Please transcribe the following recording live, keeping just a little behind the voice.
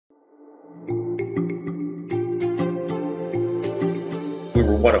We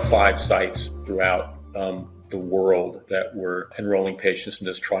were one of 5 sites throughout the world that were enrolling patients in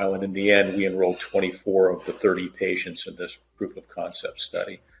this trial. And in the end, we enrolled 24 of the 30 patients in this proof of concept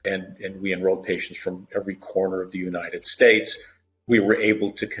study. And we enrolled patients from every corner of the United States. We were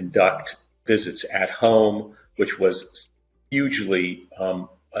able to conduct visits at home, which was hugely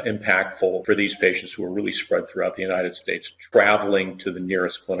impactful for these patients who were really spread throughout the United States. Traveling to the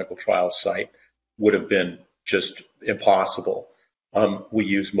nearest clinical trial site would have been just impossible. We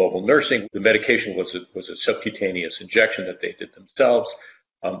used mobile nursing. The medication was a subcutaneous injection that they did themselves.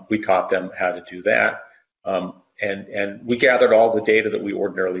 We taught them how to do that. And we gathered all the data that we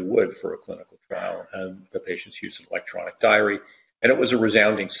ordinarily would for a clinical trial. And the patients used an electronic diary, and it was a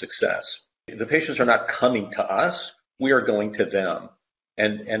resounding success. The patients are not coming to us, we are going to them.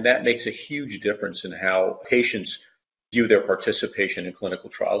 And that makes a huge difference in how patients view their participation in clinical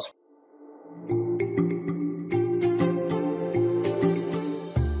trials.